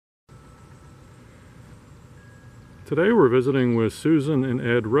Today we're visiting with Susan and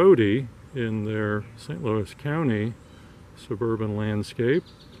Ed Rohde in their St. Louis County suburban landscape.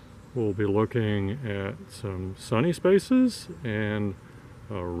 We'll be looking at some sunny spaces and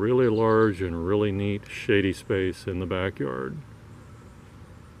a really large and really neat shady space in the backyard.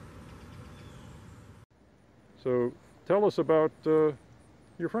 So tell us about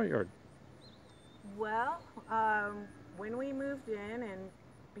your front yard. Well, when we moved in and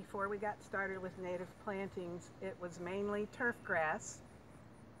before we got started with native plantings, it was mainly turf grass.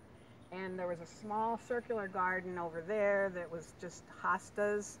 And there was a small circular garden over there that was just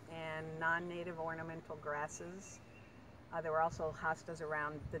hostas and non-native ornamental grasses. There were also hostas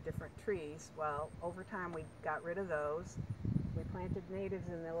around the different trees. Well, over time we got rid of those. We planted natives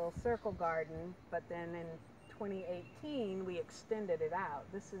in the little circle garden, but then in 2018 we extended it out.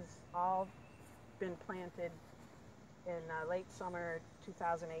 This has all been planted in late summer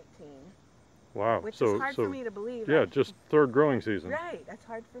 2018. Wow. Which is hard for me to believe. Yeah, just third growing season. Right. It's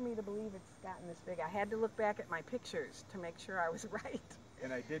hard for me to believe it's gotten this big. I had to look back at my pictures to make sure I was right.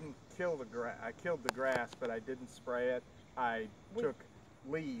 And I didn't kill the grass. I killed the grass, but I didn't spray it. I took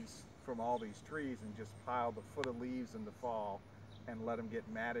leaves from all these trees and just piled a foot of leaves in the fall and let them get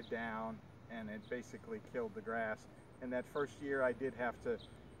matted down, and it basically killed the grass. And that first year I did have to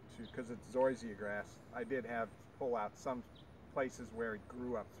because it's zoysia grass, I did have to pull out some places where it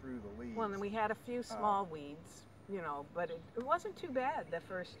grew up through the leaves. Well, and we had a few small weeds, you know, but it wasn't too bad the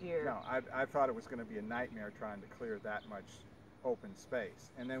first year. No, I thought it was going to be a nightmare trying to clear that much open space.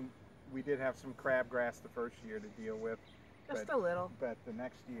 And then we did have some crabgrass the first year to deal with. Just a little. But the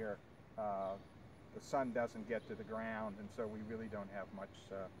next year, the sun doesn't get to the ground, and so we really don't have much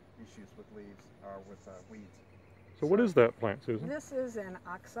issues with leaves or with weeds. So what is that plant, Susan? This is an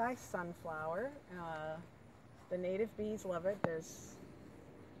oxeye sunflower. The native bees love it. There's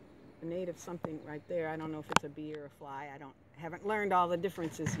a native something right there. I don't know if it's a bee or a fly. Haven't learned all the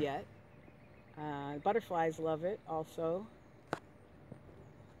differences yet. Butterflies love it also.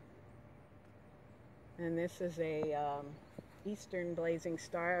 And this is a eastern blazing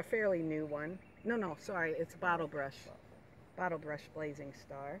star, a fairly new one. No, sorry, it's bottlebrush. Bottlebrush blazing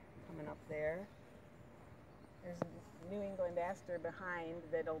star coming up there. There's New England aster behind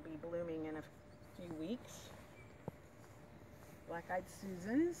that'll be blooming in a few weeks. Black-eyed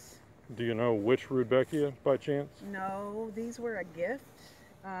Susans. Do you know which Rudbeckia by chance? No, these were a gift.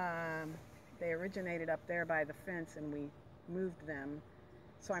 They originated up there by the fence and we moved them.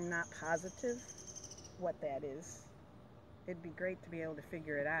 So I'm not positive what that is. It'd be great to be able to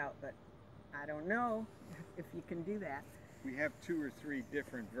figure it out, but I don't know if you can do that. We have 2 or 3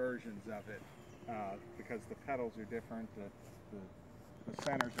 different versions of it. Because the petals are different, the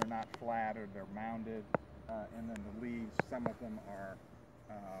centers are not flat or they're mounded, and then the leaves, some of them are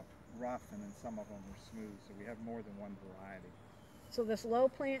rough and then some of them are smooth, so we have more than one variety. So this low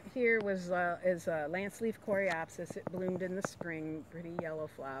plant here is lance leaf coreopsis. It bloomed in the spring, pretty yellow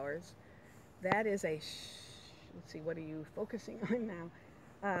flowers. That is a, let's see, what are you focusing on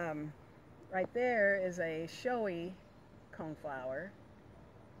now? Right there is a showy coneflower.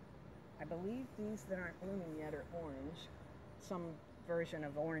 I believe these that aren't blooming yet are orange, some version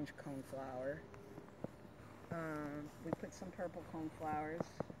of orange coneflower. We put some purple coneflowers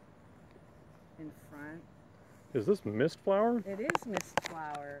in front. Is this mist flower? It is mist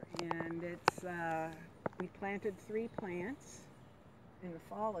flower, and it's we planted 3 plants in the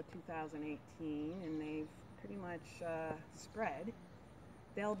fall of 2018, and they've pretty much spread.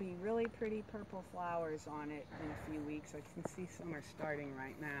 There'll be really pretty purple flowers on it in a few weeks. I can see some are starting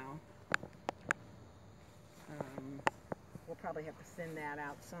right now. We'll probably have to thin that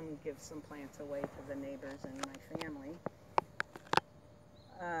out. Give some plants away to the neighbors and my family.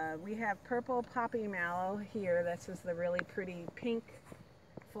 We have purple poppy mallow here. This is the really pretty pink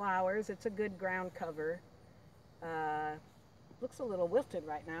flowers. It's a good ground cover. Looks a little wilted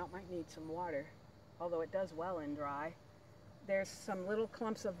right now. It might need some water, although it does well in dry. There's some little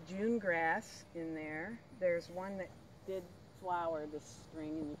clumps of June grass in there. There's one that did flower this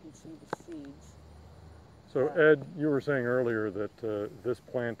spring, and you can see the seeds. So Ed, you were saying earlier that this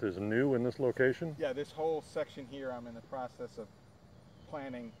plant is new in this location? Yeah, this whole section here I'm in the process of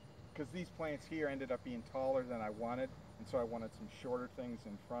planting, because these plants here ended up being taller than I wanted, and so I wanted some shorter things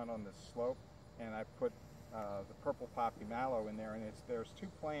in front on this slope, and I put the purple poppy mallow in there, and there's 2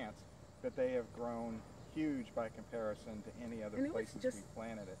 plants that they have grown huge by comparison to any other places we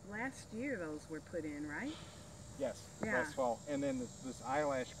planted it. Last year those were put in, right? Yes, yeah. Last fall. And then this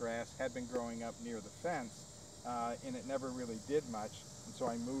eyelash grass had been growing up near the fence, and it never really did much, and so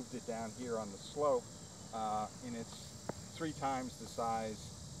I moved it down here on the slope, and it's 3 times the size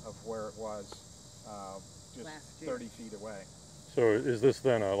of where it was just last year. 30 feet away. So is this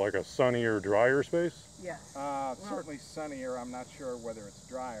then like a sunnier, drier space? Yes. Certainly sunnier. I'm not sure whether it's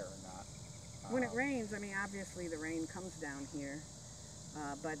drier or not. When it rains, I mean, obviously the rain comes down here,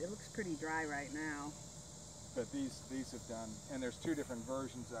 but it looks pretty dry right now. But these have done, and there's two different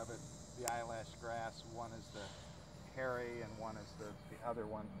versions of it. The eyelash grass, one is the hairy and one is the other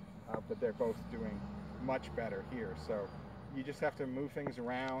one, but they're both doing much better here. So you just have to move things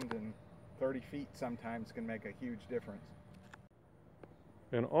around, and 30 feet sometimes can make a huge difference.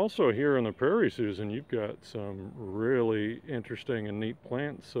 And also here in the prairie, Susan, you've got some really interesting and neat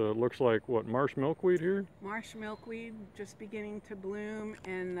plants. It looks like, what, marsh milkweed here? Marsh milkweed just beginning to bloom,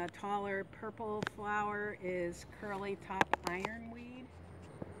 and the taller purple flower is curly top ironweed.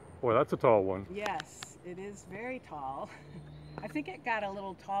 Boy, that's a tall one. Yes, it is very tall. I think it got a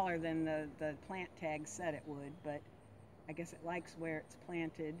little taller than the plant tag said it would, but I guess it likes where it's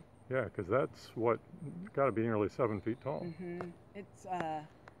planted. Yeah, because that's what, got to be nearly 7 feet tall. It's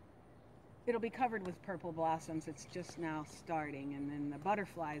it'll be covered with purple blossoms. It's just now starting, and then the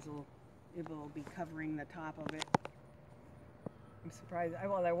butterflies will be covering the top of it. I'm surprised.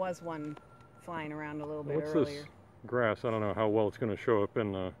 Well, there was one flying around a little bit What's earlier. this grass? I don't know how well it's going to show up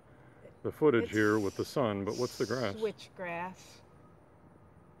in the footage here with the sun, but what's the grass? Switchgrass.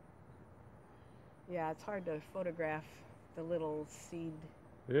 Yeah, it's hard to photograph the little seed.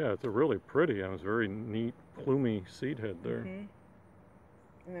 Yeah, it's a really pretty. It's a very neat, plumy seed head there. And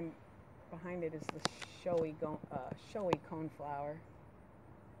then behind it is the showy coneflower.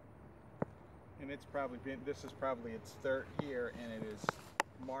 And it's probably been, this is probably its third year, and it is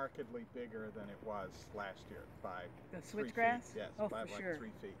markedly bigger than it was last year by The 3 feet. switchgrass? Yes, Oh, by for like sure. 3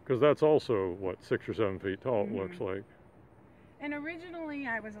 feet. Because that's also, what, 6 or 7 feet tall, it looks like. And originally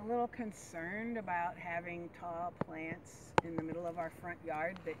I was a little concerned about having tall plants in the middle of our front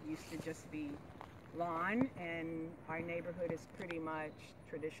yard that used to just be lawn, and our neighborhood is pretty much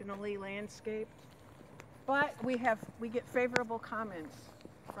traditionally landscaped. But we get favorable comments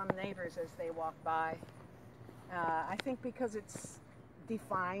from neighbors as they walk by. I think because it's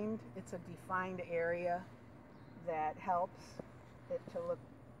defined, it's a defined area that helps it to look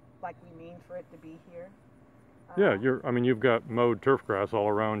like we mean for it to be here. Yeah, you've got mowed turf grass all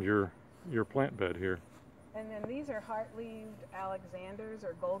around your plant bed here. And then these are heart-leaved Alexanders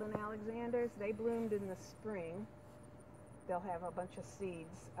or golden Alexanders. They bloomed in the spring. They'll have a bunch of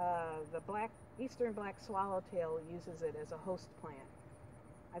seeds. The eastern black swallowtail uses it as a host plant.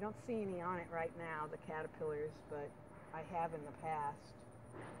 I don't see any on it right now, the caterpillars, but I have in the past.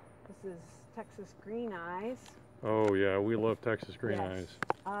 This is Texas green eyes. Oh yeah, we love Texas green eyes.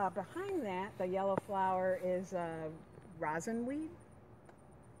 Behind that, the yellow flower is rosinweed,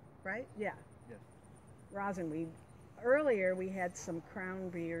 right? Yeah. Yes. Rosinweed. Earlier we had some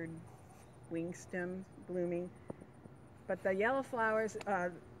crownbeard wing stems blooming, but the yellow flowers,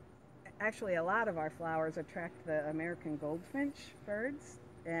 actually a lot of our flowers attract the American goldfinch birds,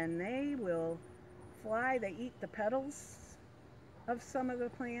 and they will fly. They eat the petals of some of the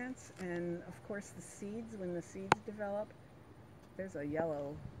plants, and of course the seeds, when the seeds develop. There's a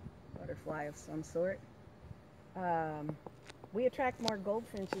yellow butterfly of some sort. We attract more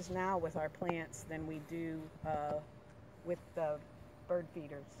goldfinches now with our plants than we do with the bird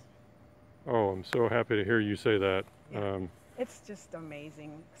feeders. Oh, I'm so happy to hear you say that. Yeah. It's just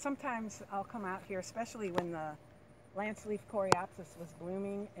amazing. Sometimes I'll come out here, especially when the lance leaf coreopsis was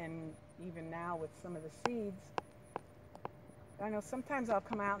blooming, and even now with some of the seeds. I know sometimes I'll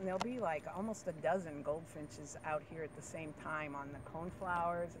come out and there'll be like almost a dozen goldfinches out here at the same time on the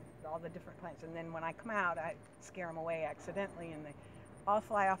coneflowers and all the different plants. And then when I come out, I scare them away accidentally, and they all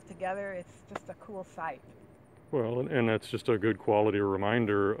fly off together. It's just a cool sight. Well, and that's just a good quality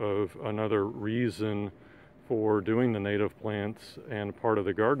reminder of another reason for doing the native plants, and part of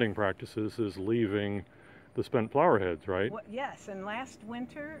the gardening practices is leaving the spent flower heads, right? Well, yes, and last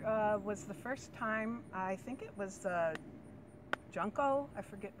winter was the first time, I think it was junco, I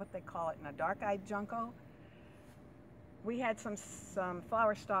forget what they call it, a dark-eyed junco. We had some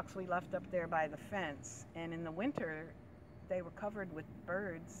flower stalks we left up there by the fence, and in the winter they were covered with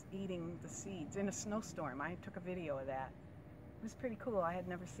birds eating the seeds in a snowstorm. I took a video of that. It was pretty cool. I had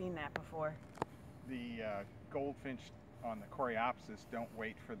never seen that before. The goldfinch on the coreopsis don't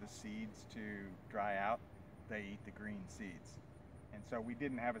wait for the seeds to dry out. They eat the green seeds. And so we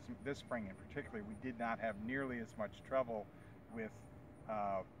didn't have, this spring in particular, we did not have nearly as much trouble with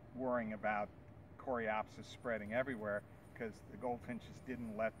worrying about coreopsis spreading everywhere, because the goldfinches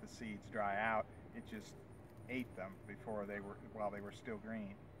didn't let the seeds dry out. It just ate them while they were still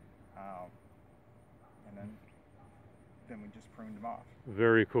green. And then then we just pruned them off.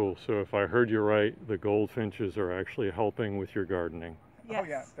 Very cool. So if I heard you right, the goldfinches are actually helping with your gardening. Yes.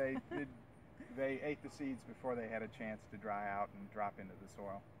 Oh yeah, they ate the seeds before they had a chance to dry out and drop into the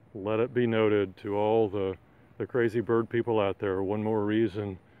soil. Let it be noted to all the crazy bird people out there, one more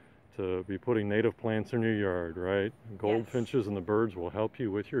reason to be putting native plants in your yard, right? Goldfinches and the birds will help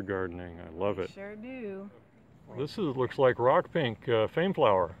you with your gardening. I love it. Sure do. This looks like rock pink fame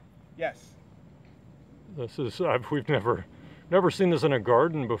flower. Yes. This is we've never seen this in a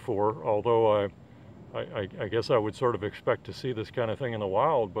garden before, although I guess I would sort of expect to see this kind of thing in the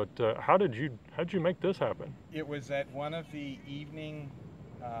wild. But how'd you make this happen? It was at one of the evening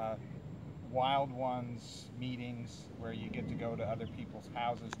Wild Ones meetings where you get to go to other people's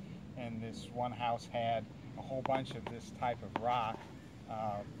houses, and this one house had a whole bunch of this type of rock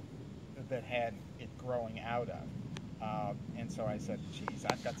that had it growing out of. And so I said, geez,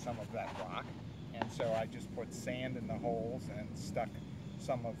 I've got some of that rock. And so I just put sand in the holes and stuck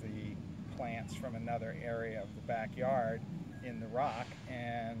some of the plants from another area of the backyard in the rock,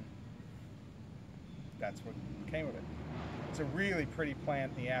 and that's what came of it. It's a really pretty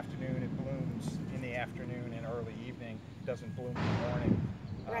plant in the afternoon. It blooms in the afternoon and early evening. It doesn't bloom in the morning.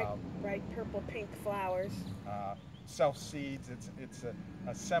 Bright purple pink flowers. Self-seeds. It's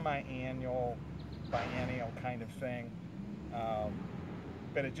a semi-annual, biennial kind of thing.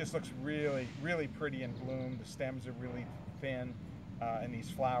 But it just looks really, really pretty in bloom. The stems are really thin, and these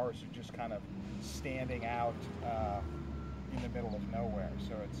flowers are just kind of standing out in the middle of nowhere.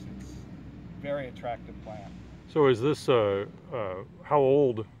 So it's a very attractive plant. So is this how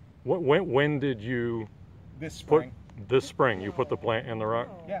old? When did you? This spring. This spring, you put the plant in the rock.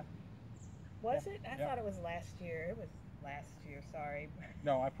 Oh. Yeah. Was it? I Yeah. thought it was last year. It was last year. Sorry.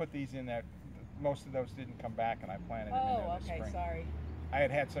 No, I put these in there. Most of those didn't come back, and I planted them in there this spring. Sorry. I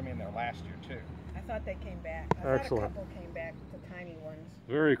had some in there last year too. I thought they came back. I Excellent. thought a couple came back, the tiny ones.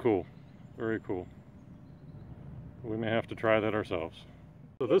 Very cool. Very cool. We may have to try that ourselves.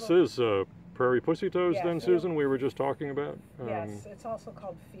 So this is prairie pussy toes, Yes, then, Susan, we were just talking about? Yes, it's also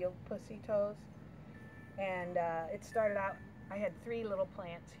called field pussy toes. And it started out, I had 3 little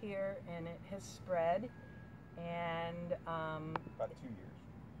plants here, and it has spread. And About 2 years.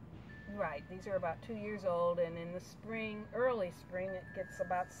 right, these are about 2 years old, and in the spring, early spring, it gets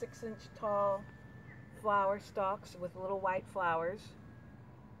about 6-inch tall flower stalks with little white flowers.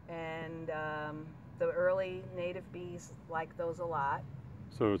 And the early native bees like those a lot.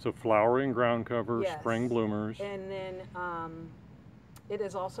 So it's a flowering ground cover, Yes. spring bloomers. And then it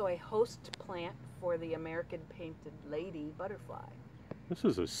is also a host plant for the American painted lady butterfly. This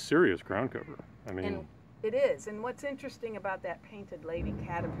is a serious ground cover. I mean, And it is. And what's interesting about that painted lady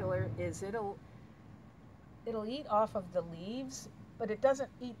caterpillar is it'll eat off of the leaves, but it doesn't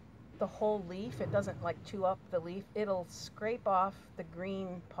eat the whole leaf. It doesn't like chew up the leaf. It'll scrape off the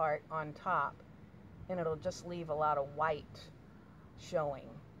green part on top, and it'll just leave a lot of white showing.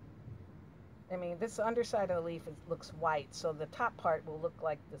 I mean, this underside of the leaf looks white, so the top part will look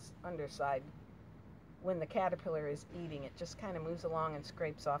like this underside. When the caterpillar is eating, it just kind of moves along and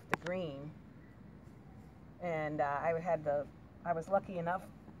scrapes off the green. And I was lucky enough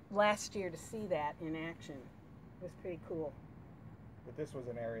last year to see that in action. It was pretty cool. But this was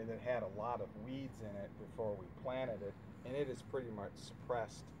an area that had a lot of weeds in it before we planted it, and it has pretty much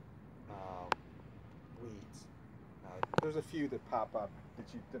suppressed weeds. There's a few that pop up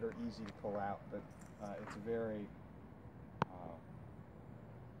that are easy to pull out, but it's a very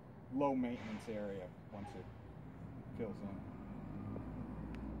low maintenance area once it fills in.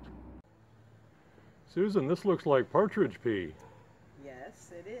 Susan, this looks like partridge pea.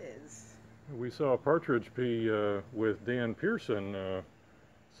 Yes, it is. We saw partridge pea with Dan Pearson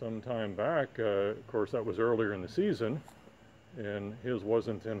some time back. Of course, that was earlier in the season, and his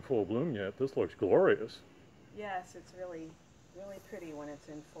wasn't in full bloom yet. This looks glorious. Yes, it's really, really pretty when it's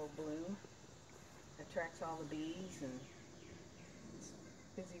in full bloom. It attracts all the bees, and it's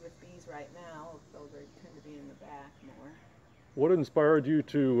busy with bees right now, though they tend to be in the back more. What inspired you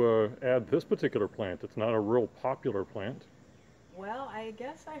to add this particular plant? It's not a real popular plant. Well, I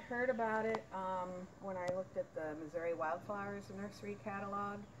guess I heard about it when I looked at the Missouri Wildflowers Nursery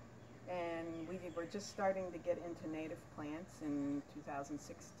catalog, and we were just starting to get into native plants in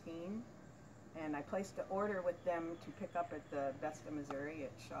 2016. And I placed an order with them to pick up at the Best of Missouri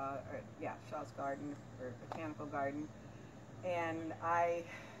at Shaw's Garden, or Botanical Garden. And I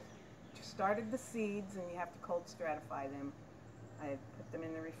started the seeds, and you have to cold stratify them. I put them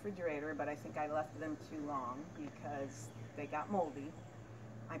in the refrigerator, but I think I left them too long because they got moldy.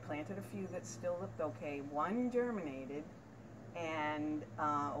 I planted a few that still looked okay. One germinated, And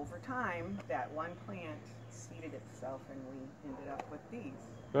over time, that one plant seeded itself and we ended up with these.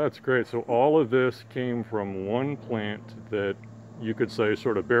 That's great. So all of this came from one plant that you could say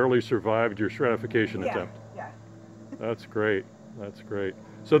sort of barely survived your stratification attempt. Yeah. That's great. That's great.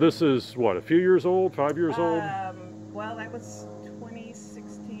 So this is what, a few years old, 5 years old? Well, that was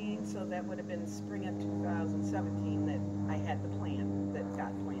 2016, so that would have been spring of 2017 that I had the plant that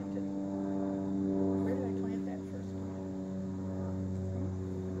got planted. Where did I plant that first plant?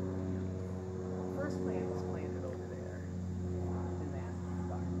 The first plant was planted over there in that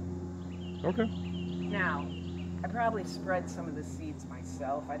garden. Okay. Now, I probably spread some of the seeds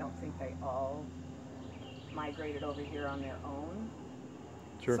myself. I don't think they all migrated over here on their own.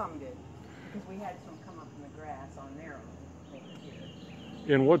 Sure. Some did, because we had some come up in the grass on their own over here.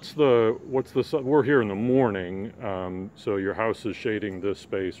 And we're here in the morning, so your house is shading this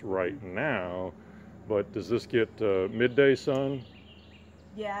space right now, but does this get midday sun?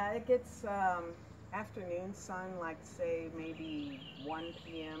 Yeah, it gets afternoon sun, like say maybe 1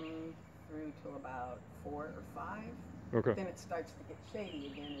 p.m. through till about 4 or 5. Okay. Then it starts to get shady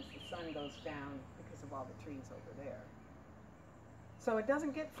again as the sun goes down because of all the trees over there. So it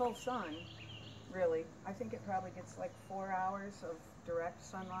doesn't get full sun, really. I think it probably gets like 4 hours of direct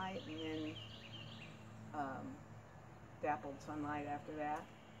sunlight and then dappled sunlight after that.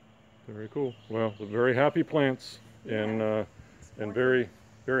 Very cool. Well, very happy plants and very,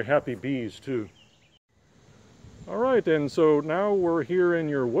 very happy bees too. All right, and so now we're here in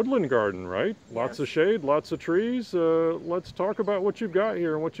your woodland garden, right? Yes. Lots of shade, lots of trees. Let's talk about what you've got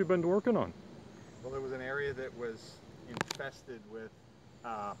here and what you've been working on. Well, there was an area that was infested with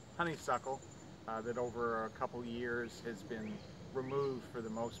honeysuckle that over a couple years has been removed for the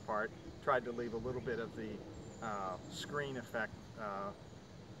most part. Tried to leave a little bit of the screen effect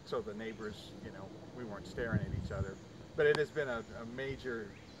so the neighbors, we weren't staring at each other. But it has been a major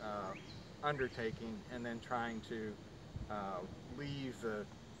undertaking, and then trying to leave the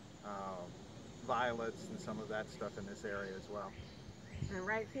violets and some of that stuff in this area as well. And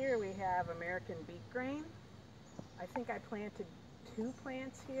right here we have American beetgrain. I think I planted 2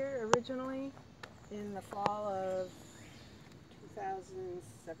 plants here originally in the fall of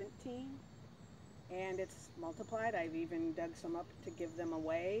 2017, and it's multiplied. I've even dug some up to give them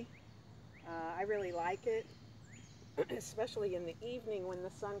away. I really like it, especially in the evening when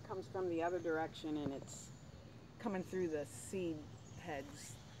the sun comes from the other direction and it's coming through the seed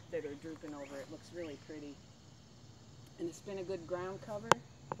heads that are drooping over. It looks really pretty. And it's been a good ground cover.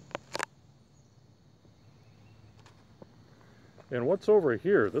 And what's over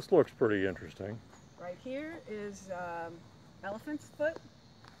here? This looks pretty interesting. Right here is elephant's foot.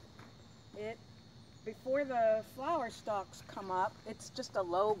 Before the flower stalks come up, it's just a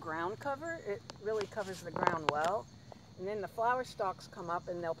low ground cover. It really covers the ground well. And then the flower stalks come up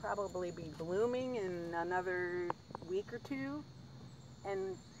and they'll probably be blooming in another week or 2.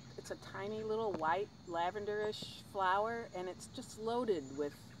 And it's a tiny little white lavenderish flower, and it's just loaded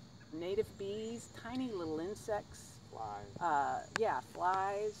with native bees, tiny little insects. Flies.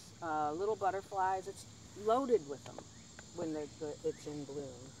 Flies, little butterflies. It's loaded with them when it's in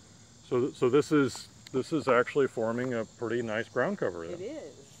bloom. So this is actually forming a pretty nice ground cover then. It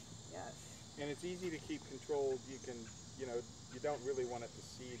is, yes. And it's easy to keep controlled. You can, you don't really want it to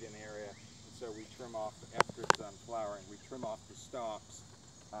seed an area, and so we trim off after it's done flowering. We trim off the stalks,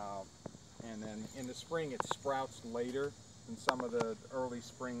 and then in the spring it sprouts later than some of the early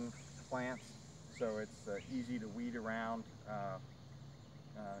spring plants. So it's easy to weed around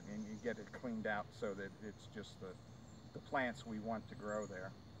and you get it cleaned out so that it's just the plants we want to grow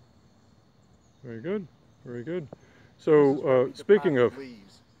there. Very good, very good. So speaking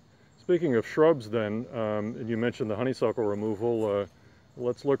of shrubs then, and you mentioned the honeysuckle removal,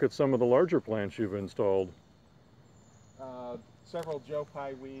 let's look at some of the larger plants you've installed. Several Joe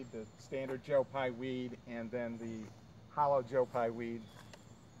Pye weed, the standard Joe Pye weed, and then the hollow Joe Pye weed.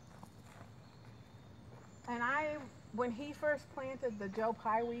 And when he first planted the Joe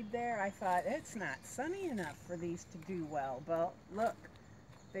Pye weed there, I thought, it's not sunny enough for these to do well. But look,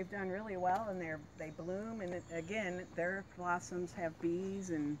 they've done really well, and they bloom, and again, their blossoms have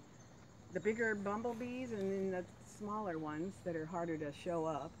bees, and the bigger bumblebees, and then the smaller ones that are harder to show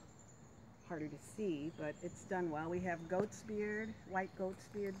up, harder to see, but it's done well. We have goat's beard, white goat's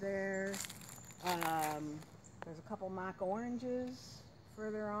beard there. There's a couple mock oranges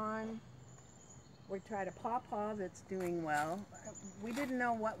further on. We tried a pawpaw that's doing well. We didn't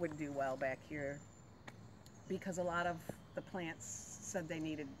know what would do well back here because a lot of the plants said they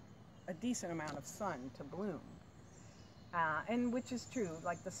needed a decent amount of sun to bloom. And which is true,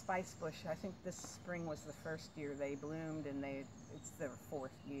 like the spice bush, I think this spring was the first year they bloomed, and it's their 4th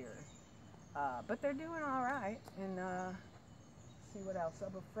year. But they're doing all right. And see what else. Oh,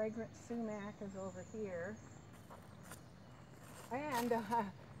 the fragrant sumac is over here. And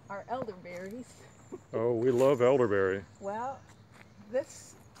our elderberries. Oh, we love elderberry. Well,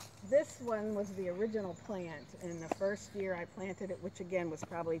 this one was the original plant, and the first year I planted it, which again was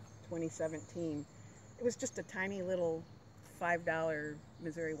probably 2017, it was just a tiny little $5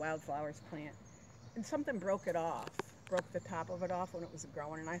 Missouri Wildflowers plant, and something broke it off, broke the top of it off when it was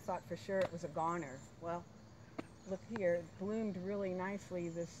growing, and I thought for sure it was a goner. Well, look here, it bloomed really nicely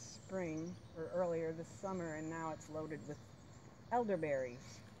this spring, or earlier this summer, and now it's loaded with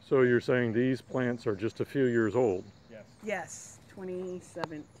elderberries. So you're saying these plants are just a few years old? Yes. Yes,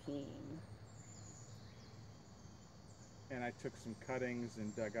 2017. And I took some cuttings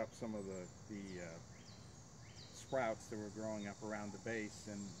and dug up some of the sprouts that were growing up around the base,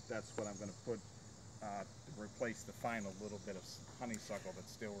 and that's what I'm going to put to replace the final little bit of honeysuckle that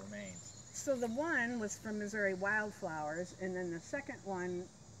still remains. So the one was from Missouri Wildflowers, and then the second one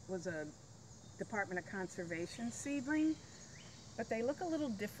was a Department of Conservation seedling, but they look a little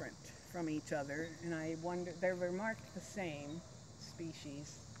different from each other, and I wonder, they were marked the same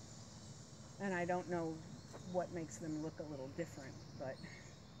species, and I don't know what makes them look a little different, but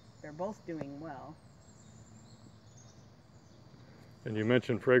they're both doing well. And you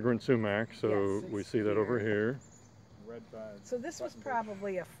mentioned fragrant sumac, so Yes, we it's see that over here. Red bud. So this was buttonbush.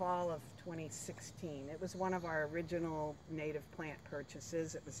 probably a fall of 2016. It was one of our original native plant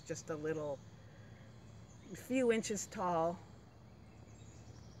purchases. It was just a few inches tall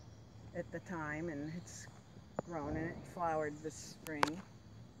at the time, and it's grown, and it flowered this spring.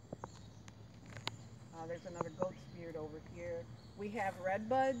 There's another goat's beard over here. We have red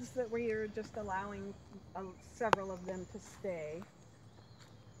buds that we are just allowing several of them to stay.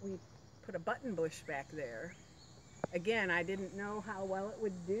 We put a button bush back there. Again, I didn't know how well it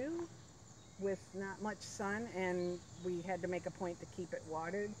would do with not much sun, and we had to make a point to keep it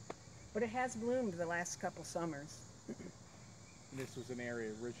watered. But it has bloomed the last couple summers. This was an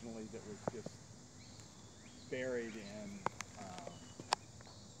area originally that was just buried in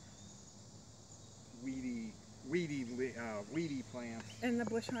weedy plants. And the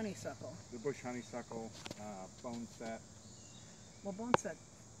bush honeysuckle. The bush honeysuckle, boneset. Well, boneset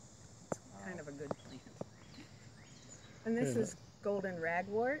is kind of a good plant. And this is golden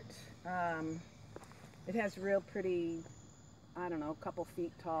ragwort. It has real pretty, I don't know, a couple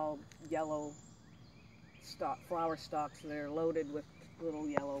feet tall yellow flower stalks that are loaded with little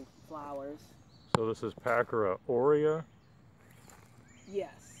yellow flowers. So this is Pacra aurea. Yes.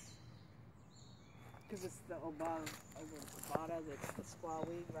 Because it's the obata that's the squaw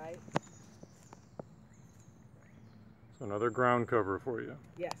weed, right? So another ground cover for you.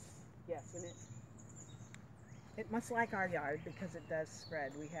 Yes, yes, and it must like our yard because it does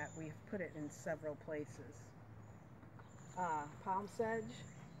spread. We've put it in several places. Palm sedge.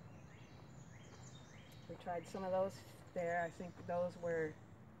 We tried some of those there. I think those were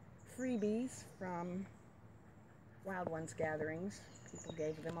freebies from Wild Ones gatherings. People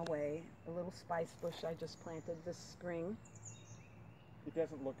gave them away. A little spice bush I just planted this spring. It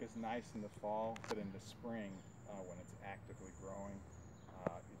doesn't look as nice in the fall, but in the spring, when it's actively growing,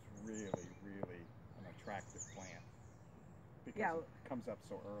 it's really, really an attractive plant because it comes up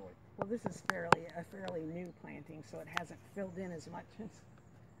so early. Well, this is a fairly new planting, so it hasn't filled in as much as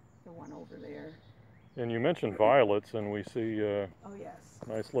the one over there. And you mentioned violets, and we see Oh yes.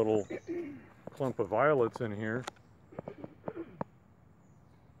 nice little clump of violets in here.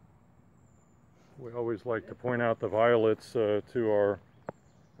 We always like to point out the violets to our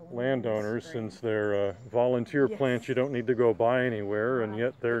landowners, since they're volunteer plants you don't need to go buy anywhere, and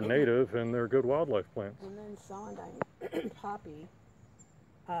yet they're native and they're good wildlife plants. And then celandine poppy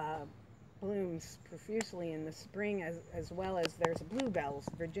blooms profusely in the spring, as well as there's bluebells,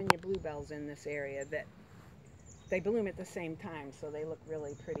 Virginia bluebells in this area that they bloom at the same time, so they look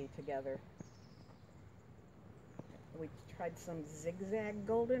really pretty together. We tried some zigzag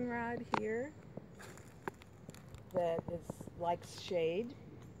goldenrod here that likes shade,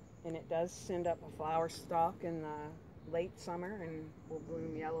 and it does send up a flower stalk in the late summer and will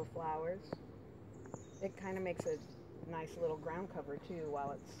bloom yellow flowers. It kind of makes a nice little ground cover too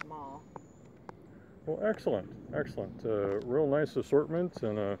while it's small. Well, excellent, excellent. Real nice assortment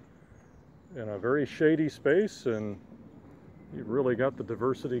in a very shady space, and you've really got the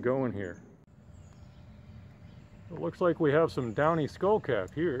diversity going here. It looks like we have some downy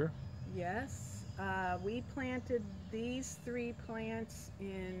skullcap here. Yes, we planted these 3 plants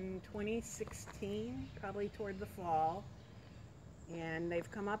in 2016, probably toward the fall. And they've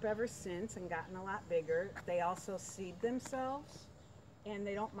come up ever since and gotten a lot bigger. They also seed themselves, and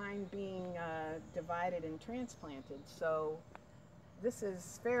they don't mind being divided and transplanted. So this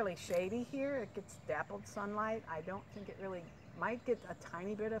is fairly shady here. It gets dappled sunlight. I don't think it really might get a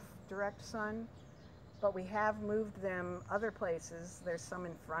tiny bit of direct sun, but we have moved them other places. There's some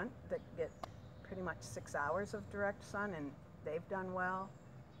in front that get pretty much 6 hours of direct sun, and they've done well.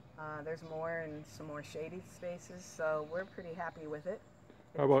 There's more in some more shady spaces, so we're pretty happy with it.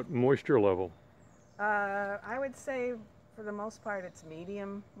 How about moisture level? I would say for the most part it's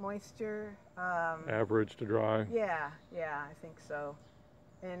medium moisture. Average to dry? Yeah, I think so.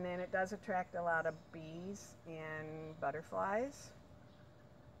 And then it does attract a lot of bees and butterflies.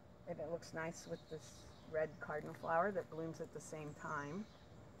 And it looks nice with this red cardinal flower that blooms at the same time.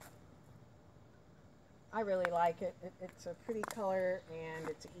 I really like it. It's a pretty color, and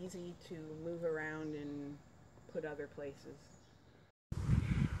it's easy to move around and put other places.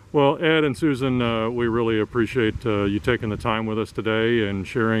 Well, Ed and Susan, we really appreciate you taking the time with us today and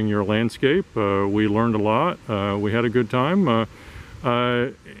sharing your landscape. We learned a lot. We had a good time.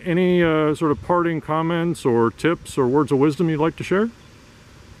 Any sort of parting comments or tips or words of wisdom you'd like to share?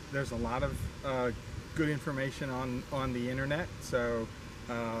 There's a lot of good information on the internet, so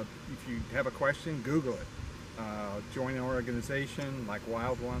if you have a question, Google it. Join an organization like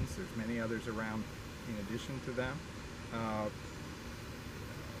Wild Ones. There's many others around in addition to them.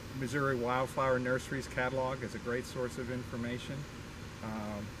 Missouri Wildflower Nurseries catalog is a great source of information.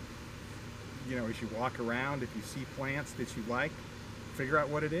 You know, as you walk around, if you see plants that you like, figure out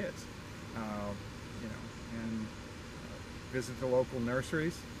what it is. You know, and visit the local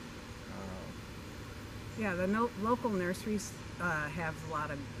nurseries. Yeah, the local nurseries have a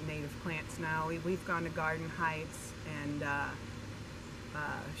lot of native plants now. We've gone to Garden Heights and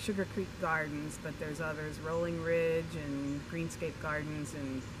Sugar Creek Gardens, but there's others, Rolling Ridge and Greenscape Gardens,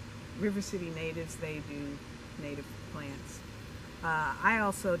 and River City Natives, they do native plants. I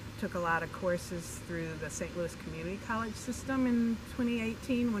also took a lot of courses through the St. Louis Community College system in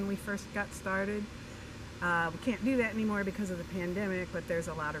 2018 when we first got started. We can't do that anymore because of the pandemic, but there's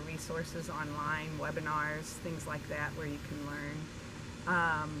a lot of resources online, webinars, things like that where you can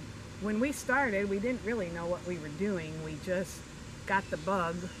learn. When we started, we didn't really know what we were doing. We just got the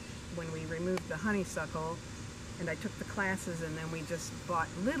bug when we removed the honeysuckle, and I took the classes, and then we just bought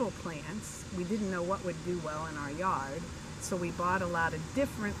little plants. We didn't know what would do well in our yard, so we bought a lot of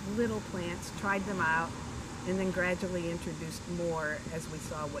different little plants, tried them out, and then gradually introduced more as we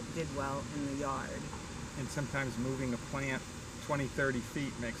saw what did well in the yard. And sometimes moving a plant 20, 30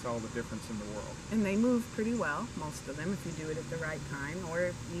 feet makes all the difference in the world. And they move pretty well, most of them, if you do it at the right time,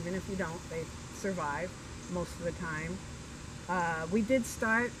 or even if you don't, they survive most of the time. We did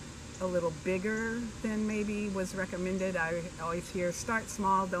start a little bigger than maybe was recommended. I always hear, start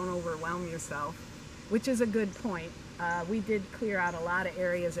small, don't overwhelm yourself, which is a good point. We did clear out a lot of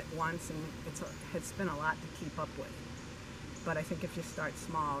areas at once, and it's been a lot to keep up with. But I think if you start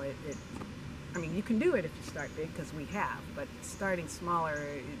small, I mean, you can do it if you start big, because we have, but starting smaller,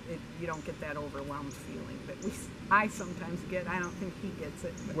 you don't get that overwhelmed feeling that I sometimes get. I don't think he gets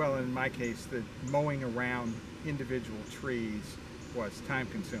it. But. Well, in my case, the mowing around individual trees was time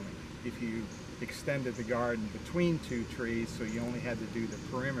consuming. If you extended the garden between two trees, so you only had to do the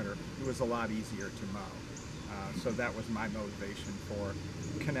perimeter, it was a lot easier to mow. So that was my motivation for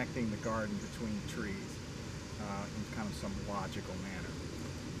connecting the garden between trees in kind of some logical manner.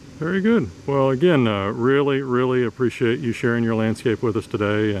 Very good. Well, again, really appreciate you sharing your landscape with us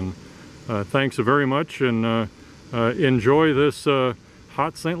today, and thanks very much, and enjoy this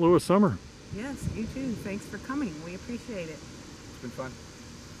hot St. Louis summer. Yes, you too. Thanks for coming. We appreciate it. It's been fun.